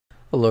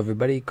Hello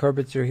everybody,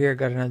 Corbitzer here.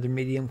 Got another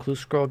medium clue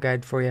scroll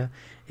guide for you.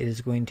 It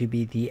is going to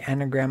be the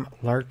Anagram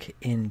LARK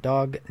in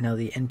Dog. Now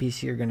the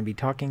NPC you're going to be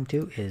talking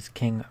to is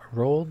King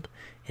Rold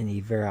in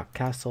the Varrock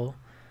Castle.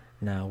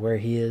 Now where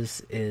he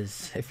is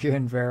if you're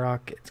in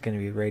Varrock, it's going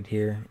to be right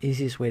here.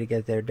 Easiest way to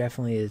get there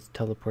definitely is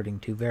teleporting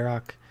to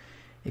Varrock.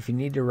 If you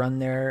need to run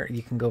there,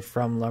 you can go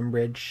from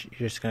Lumbridge.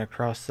 You're just going to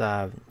cross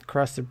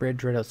the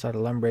bridge right outside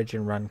of Lumbridge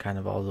and run kind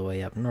of all the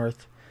way up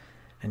north.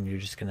 And you're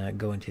just going to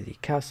go into the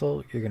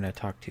castle. You're going to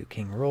talk to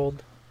King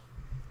Rold.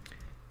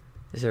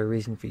 Is there a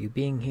reason for you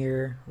being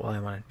here? Well,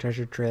 I'm on a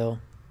treasure trail.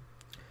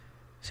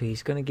 So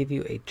he's going to give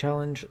you a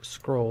challenge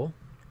scroll.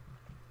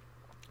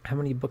 How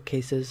many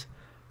bookcases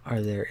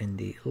are there in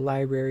the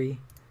library?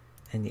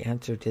 And the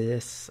answer to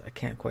this, I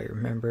can't quite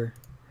remember,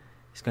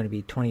 is going to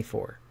be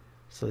 24.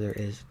 So there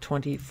is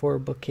 24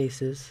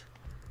 bookcases.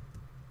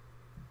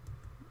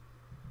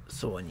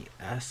 So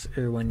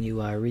when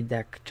you read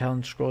that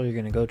challenge scroll, you're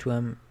going to go to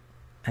him.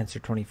 Answer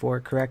 24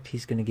 correct.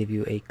 He's going to give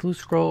you a clue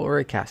scroll or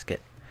a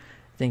casket.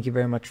 Thank you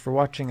very much for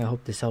watching. I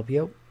hope this helped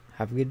you out.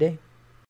 Have a good day.